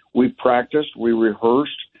Germany. We practiced, we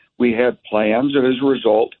rehearsed, we had plans, and as a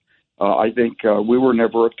result, I think we were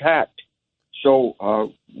never attacked.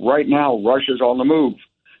 So right now, Russia's on the move.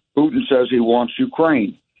 Putin says he wants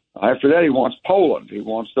Ukraine. After that, he wants Poland. He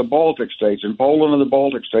wants the Baltic states. And Poland and the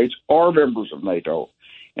Baltic states are members of NATO.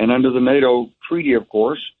 And under the NATO treaty, of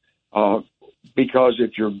course, because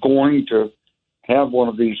if you're going to have one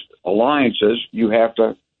of these alliances, you have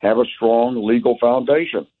to have a strong legal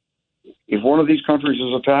foundation. If one of these countries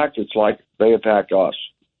is attacked, it's like they attacked us.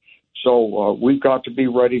 So we've got to be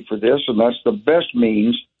ready for this, and that's the best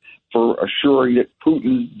means for assuring that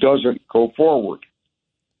Putin doesn't go forward.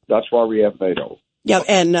 That's why we have NATO. Yeah,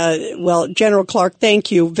 and, General Clark,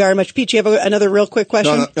 thank you very much. Pete, you have another real quick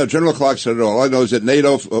question? No, General Clark said it all. All I know is that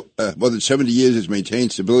NATO, for more than 70 years, has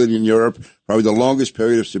maintained stability in Europe, probably the longest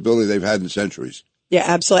period of stability they've had in centuries. Yeah,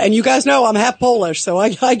 absolutely. And you guys know I'm half Polish, so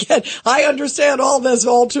I understand all this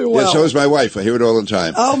all too well. Yeah, so is my wife. I hear it all the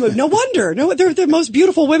time. Oh, no wonder. No, they're the most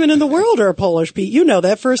beautiful women in the world are Polish, Pete. You know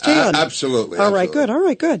that firsthand. Absolutely. All right,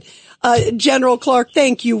 good. General Clark,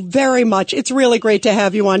 thank you very much. It's really great to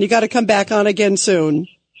have you on. You got to come back on again soon.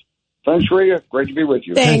 Thanks, Rita. Great to be with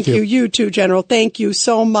you. Thank you. You too, General. Thank you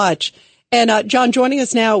so much. And, John, joining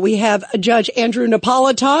us now, we have Judge Andrew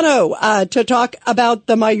Napolitano, to talk about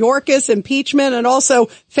the Mayorkas impeachment and also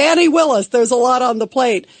Fannie Willis. There's a lot on the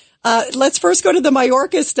plate. Let's first go to the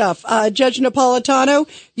Mayorkas stuff. Judge Napolitano,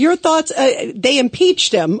 your thoughts, they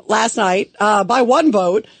impeached him last night, by one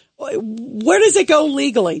vote. Where does it go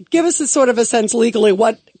legally? Give us a sort of a sense legally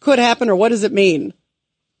what could happen or what does it mean?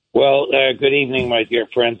 Well, good evening, my dear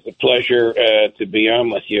friends. It's a pleasure to be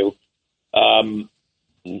on with you.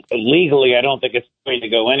 Legally, I don't think it's going to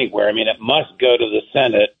go anywhere. I mean, it must go to the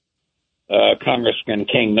Senate. Congressman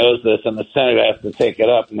King knows this, and the Senate has to take it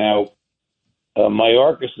up. Now,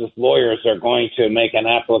 Mayorkas' lawyers are going to make an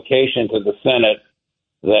application to the Senate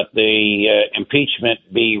that the impeachment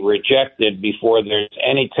be rejected before there's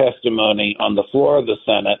any testimony on the floor of the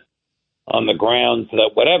Senate, on the grounds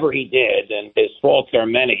that whatever he did, and his faults are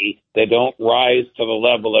many, they don't rise to the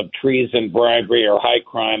level of treason, bribery, or high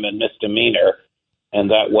crime and misdemeanor,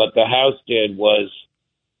 and that what the House did was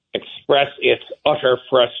express its utter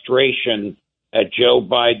frustration at Joe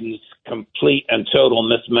Biden's complete and total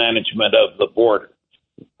mismanagement of the border.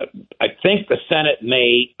 I think the Senate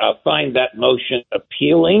may find that motion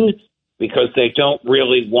appealing because they don't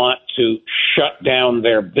really want to shut down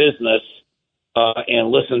their business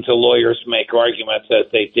and listen to lawyers make arguments as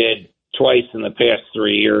they did twice in the past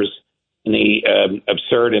 3 years in the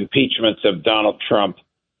absurd impeachments of Donald Trump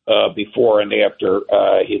before and after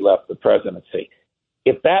he left the presidency.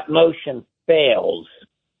 If that motion fails,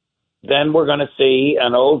 then we're going to see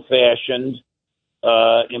an old-fashioned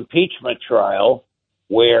impeachment trial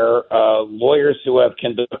where lawyers who have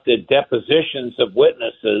conducted depositions of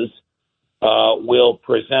witnesses will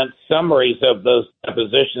present summaries of those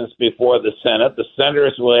depositions before the Senate. The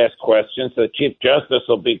senators will ask questions. The Chief Justice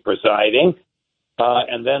will be presiding,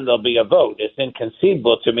 and then there'll be a vote. It's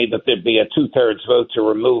inconceivable to me that there'd be a 2/3 vote to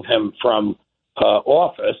remove him from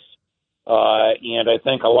office. And I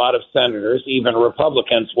think a lot of senators, even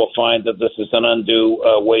Republicans, will find that this is an undue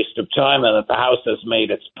waste of time and that the House has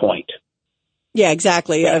made its point. Yeah,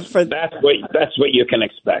 exactly. That's what you can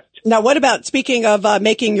expect. Now, what about, speaking of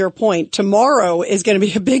making your point, tomorrow is going to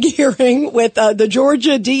be a big hearing with the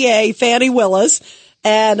Georgia DA, Fannie Willis,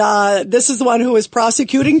 and this is the one who is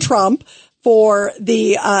prosecuting Trump for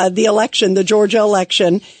the election, the Georgia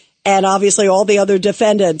election, and obviously all the other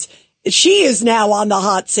defendants. she is now on the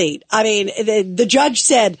hot seat. I mean, the judge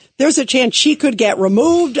said there's a chance she could get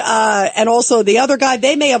removed. And also the other guy,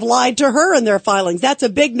 they may have lied to her in their filings. That's a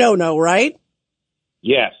big no-no, right?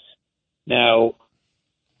 Yes. Now,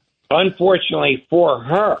 unfortunately for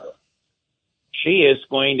her, she is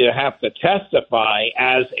going to have to testify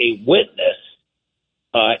as a witness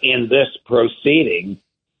in this proceeding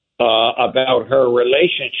about her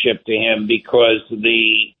relationship to him, because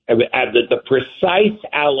the precise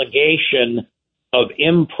allegation of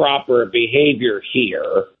improper behavior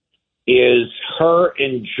here is her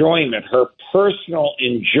enjoyment, her personal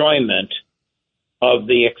enjoyment of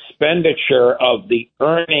the expenditure of the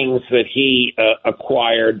earnings that he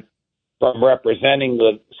acquired from representing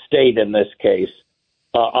the state in this case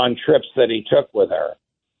on trips that he took with her.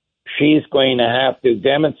 She's going to have to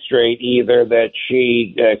demonstrate either that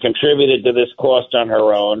she contributed to this cost on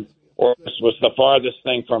her own, or this was the farthest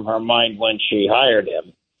thing from her mind when she hired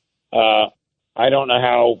him. I don't know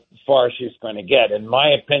how far she's going to get. In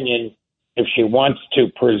my opinion, if she wants to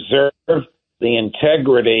preserve the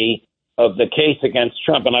integrity of the case against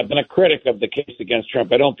Trump, and I've been a critic of the case against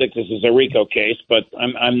Trump. I don't think this is a RICO case, but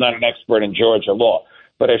I'm not an expert in Georgia law.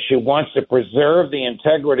 But if she wants to preserve the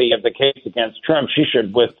integrity of the case against Trump, she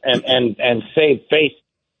should and save face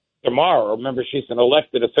tomorrow. Remember, she's an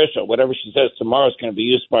elected official. Whatever she says tomorrow is going to be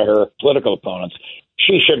used by her political opponents.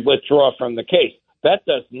 She should withdraw from the case. That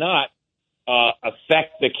does not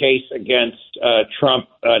affect the case against Trump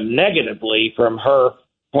negatively from her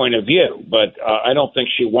point of view. But I don't think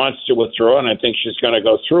she wants to withdraw, and I think she's going to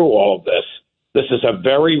go through all of this. This is a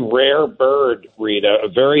very rare bird, Rita, a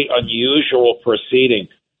very unusual proceeding.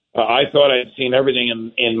 I thought I'd seen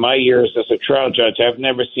everything in my years as a trial judge. I've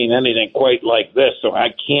never seen anything quite like this, so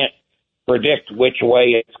I can't predict which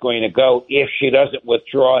way it's going to go if she doesn't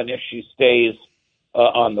withdraw and if she stays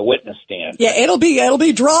on the witness stand. Yeah, it'll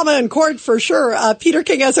be drama in court for sure. Peter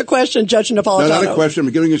King has a question, Judge Napolitano. No, not a question.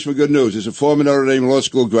 I'm giving you some good news. As a former Notre Dame Law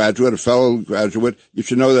School graduate, a fellow graduate, you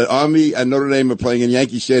should know that Army and Notre Dame are playing in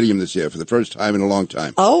Yankee Stadium this year for the first time in a long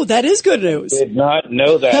time. Oh, that is good news. I did not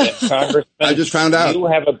know that, Congressman. I just found out. You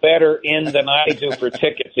have a better in than I do for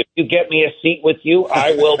tickets. If you get me a seat with you,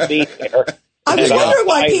 I will be there. I was wondering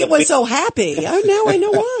why Pete was so happy. Now I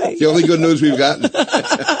know why. It's the only good news we've gotten.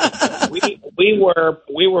 We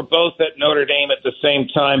were both at Notre Dame at the same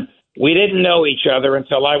time. We didn't know each other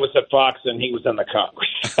until I was at Fox and he was in the Congress.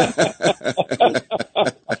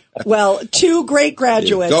 Well, two great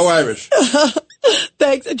graduates. Go Irish.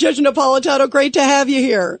 Thanks, Judge Napolitano. Great to have you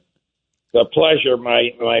here. A pleasure,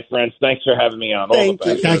 my friends. Thanks for having me on. Thank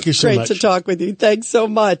you. Thank you so much. Great to talk with you. Thanks so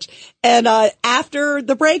much. And after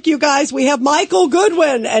the break, you guys, we have Michael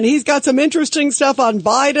Goodwin, and he's got some interesting stuff on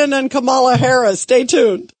Biden and Kamala Harris. Stay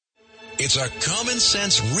tuned. It's a common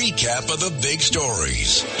sense recap of the big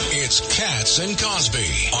stories. It's Katz and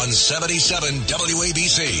Cosby on 77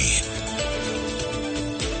 WABC.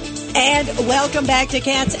 And welcome back to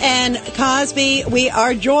Katz and Cosby. We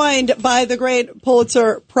are joined by the great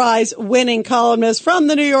Pulitzer Prize winning columnist from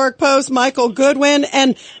the New York Post, Michael Goodwin.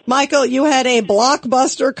 And Michael, you had a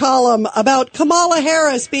blockbuster column about Kamala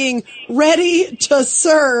Harris being ready to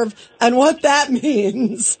serve and what that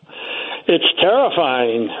means. It's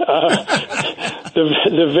terrifying.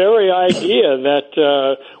 The very idea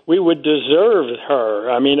that we would deserve her.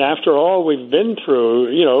 I mean, after all we've been through,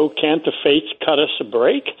 can't the fates cut us a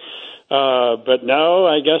break? But no,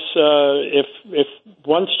 I guess if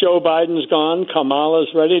once Joe Biden's gone,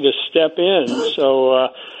 Kamala's ready to step in. So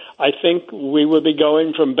I think we would be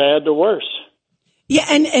going from bad to worse. Yeah,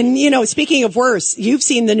 and speaking of worse, you've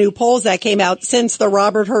seen the new polls that came out since the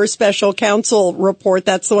Robert Hur special counsel report.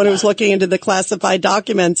 That's the one who was looking into the classified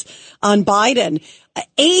documents on Biden.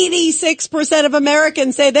 86% of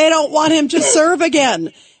Americans say they don't want him to serve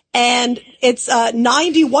again. And it's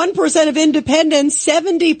 91% of independents,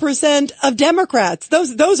 70% of Democrats.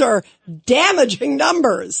 Those are damaging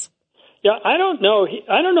numbers. Yeah, I don't know.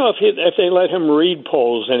 I don't know if they let him read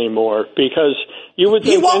polls anymore, because you would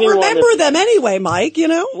think he won't remember them anyway, Mike.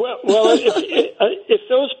 Well, if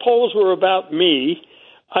those polls were about me,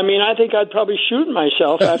 I mean, I think I'd probably shoot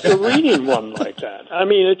myself after reading one like that. I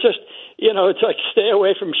mean, it's just it's like stay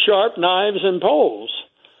away from sharp knives and polls.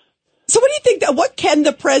 So what do you think what can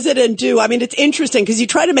the president do? I mean, it's interesting because you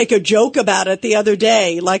tried to make a joke about it the other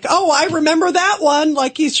day, like, oh, I remember that one,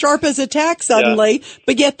 like he's sharp as a tack suddenly,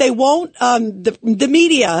 but yet they won't, the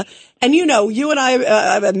media, and you and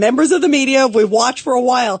I, members of the media, we've watched for a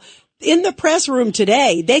while. In the press room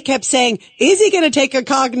today, they kept saying, is he going to take a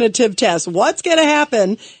cognitive test? What's going to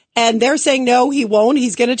happen? And they're saying, no, he won't.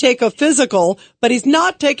 He's going to take a physical, but he's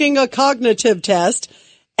not taking a cognitive test.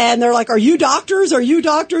 And they're like, are you doctors? Are you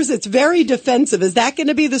doctors? It's very defensive. Is that going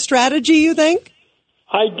to be the strategy, you think?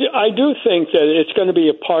 I do think that it's going to be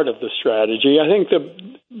a part of the strategy. I think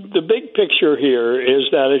the big picture here is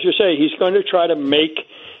that, as you say, he's going to try to make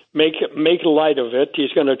light of it.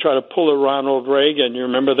 He's going to try to pull a Ronald Reagan. You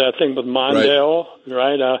remember that thing with Mondale,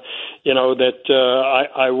 right?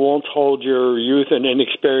 I won't hold your youth and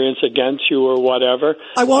inexperience against you or whatever.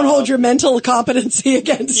 I won't hold your mental competency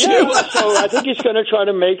against you. So I think he's going to try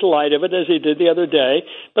to make light of it as he did the other day.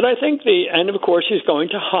 But I think and of course he's going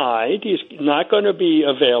to hide. He's not going to be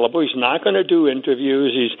available. He's not going to do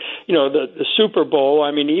interviews. He's, the Super Bowl.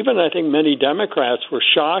 I mean, even I think many Democrats were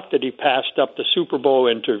shocked that he passed up the Super Bowl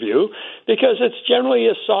interview because it's generally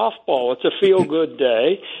a softball. It's a feel-good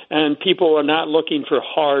day, and people are not looking for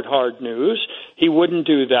hard news. He wouldn't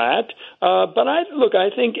do that. But I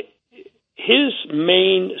think his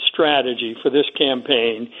main strategy for this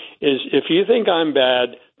campaign is, if you think I'm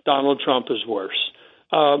bad, Donald Trump is worse.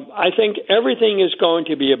 I think everything is going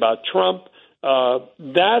to be about Trump.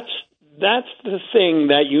 That's the thing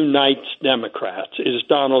that unites Democrats, is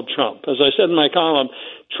Donald Trump. As I said in my column,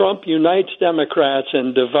 Trump unites Democrats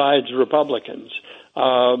and divides Republicans,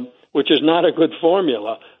 which is not a good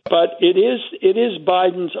formula. But it is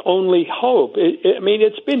Biden's only hope.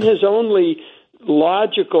 It's been his only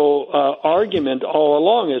logical argument all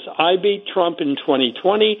along is, I beat Trump in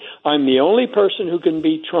 2020. I'm the only person who can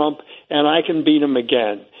beat Trump, and I can beat him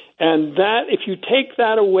again. And that, if you take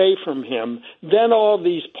that away from him, then all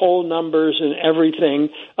these poll numbers and everything,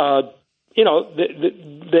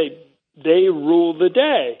 they rule the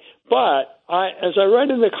day. But as I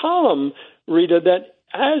write in the column, Rita, that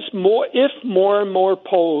if more and more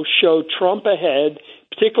polls show Trump ahead,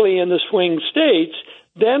 particularly in the swing states,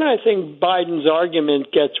 then I think Biden's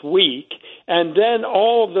argument gets weak. And then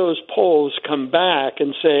all of those polls come back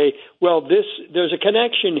and say, well, there's a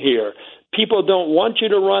connection here. People don't want you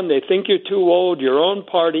to run. They think you're too old, your own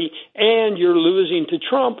party, and you're losing to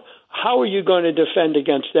Trump. How are you going to defend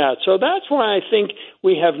against that? So that's why I think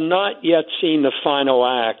we have not yet seen the final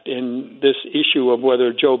act in this issue of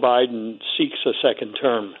whether Joe Biden seeks a second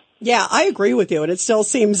term. Yeah, I agree with you. And it still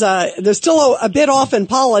seems there's still a bit off in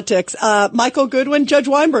politics. Michael Goodwin, Judge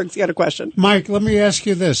Weinberg's got a question. Mike, let me ask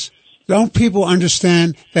you this. Don't people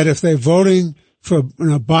understand that if they're voting for a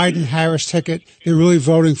Biden-Harris ticket, they're really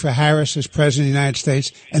voting for Harris as president of the United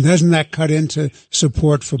States? And doesn't that cut into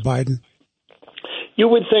support for Biden? You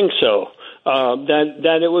would think so.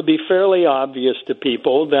 That it would be fairly obvious to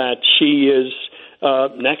people that she is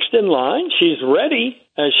next in line. She's ready,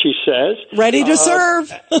 as she says. Ready to serve.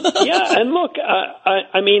 Yeah, and look,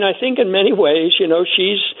 I think in many ways,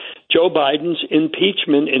 she's Joe Biden's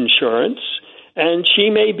impeachment insurance. And she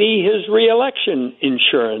may be his reelection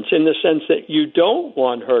insurance, in the sense that you don't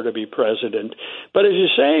want her to be president. But as you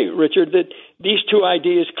say, Richard, that these two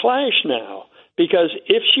ideas clash now. Because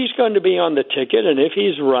if she's going to be on the ticket, and if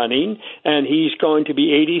he's running, and he's going to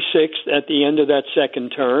be 86 at the end of that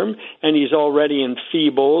second term, and he's already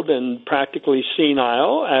enfeebled and practically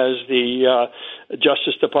senile, as the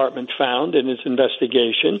Justice Department found in its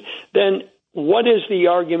investigation, then what is the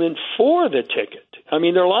argument for the ticket? I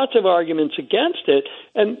mean, there are lots of arguments against it,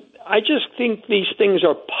 and I just think these things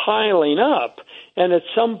are piling up, and at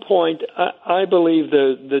some point, I believe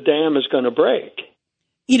the dam is going to break.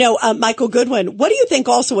 Michael Goodwin, what do you think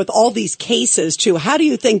also with all these cases, too? How do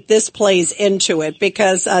you think this plays into it?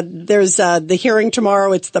 Because there's the hearing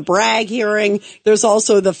tomorrow. It's the Bragg hearing. There's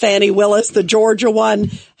also the Fani Willis, the Georgia one.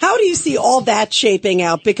 How do you see all that shaping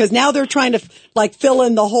out? Because now they're trying to fill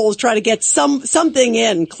in the holes, try to get something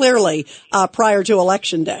in clearly prior to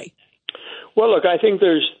Election Day. Well, look, I think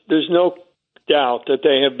there's no doubt that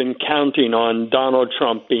they have been counting on Donald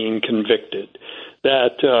Trump being convicted.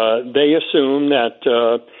 That they assume that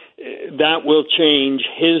will change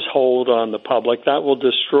his hold on the public. That will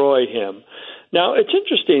destroy him. Now, it's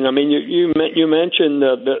interesting. I mean, you mentioned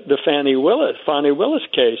the Fani Willis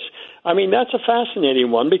case. I mean, that's a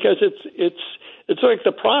fascinating one because it's like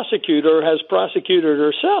the prosecutor has prosecuted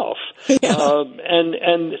herself. Yeah.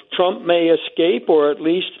 And Trump may escape, or at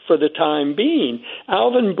least for the time being.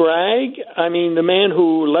 Alvin Bragg, I mean, the man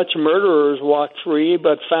who lets murderers walk free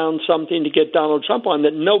but found something to get Donald Trump on,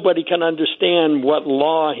 that nobody can understand what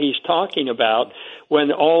law he's talking about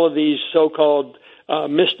when all of these so-called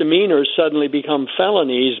misdemeanors suddenly become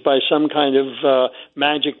felonies by some kind of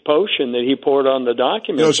magic potion that he poured on the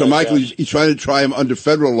document. So Michael, he's trying to try him under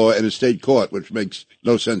federal law in a state court, which makes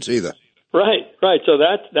no sense either. Right. So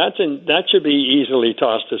that should be easily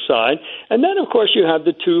tossed aside. And then, of course, you have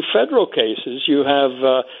the two federal cases. You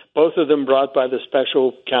have both of them brought by the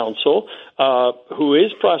special counsel, who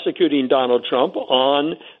is prosecuting Donald Trump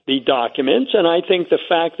on the documents. And I think the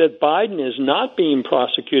fact that Biden is not being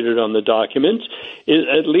prosecuted on the documents, is,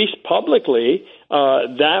 at least publicly,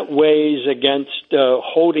 that weighs against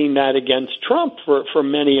holding that against Trump for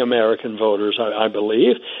many American voters, I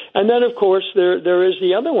believe. And then, of course, there is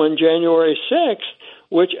the other one, January 6th,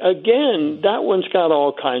 which, again, that one's got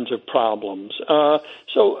all kinds of problems.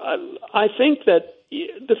 So I think that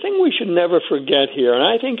the thing we should never forget here, and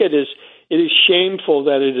I think it is shameful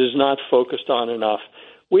that it is not focused on enough.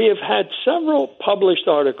 We have had several published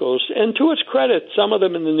articles, and to its credit, some of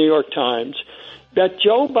them in the New York Times, that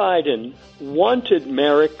Joe Biden wanted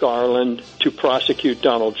Merrick Garland to prosecute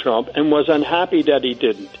Donald Trump and was unhappy that he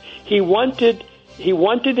didn't. He wanted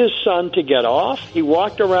his son to get off. He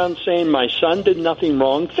walked around saying, my son did nothing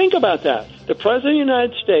wrong. Think about that. The President of the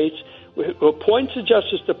United States, who appoints a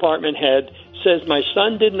Justice Department head, says my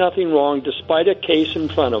son did nothing wrong despite a case in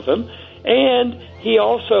front of him. And he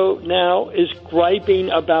also now is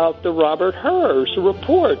griping about the Robert Hur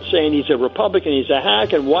report, saying he's a Republican, he's a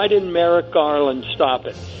hack, and why didn't Merrick Garland stop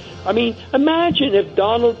it? I mean, imagine if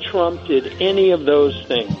Donald Trump did any of those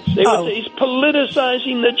things. He's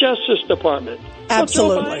politicizing the Justice Department.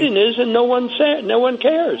 Absolutely. Well, Joe Biden is, and no one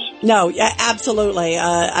cares. No, absolutely.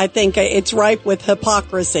 I think it's ripe with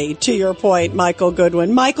hypocrisy, to your point, Michael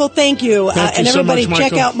Goodwin. Michael, thank you. Thank you so everybody much,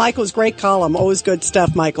 check Michael. out Michael's great column. Always good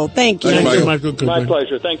stuff, Michael. Thank you. Thank you, Michael Goodwin. My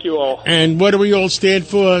pleasure. Thank you all. And what do we all stand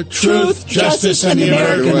for? Truth, justice, and the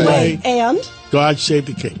American way. And God save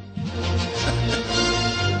the king.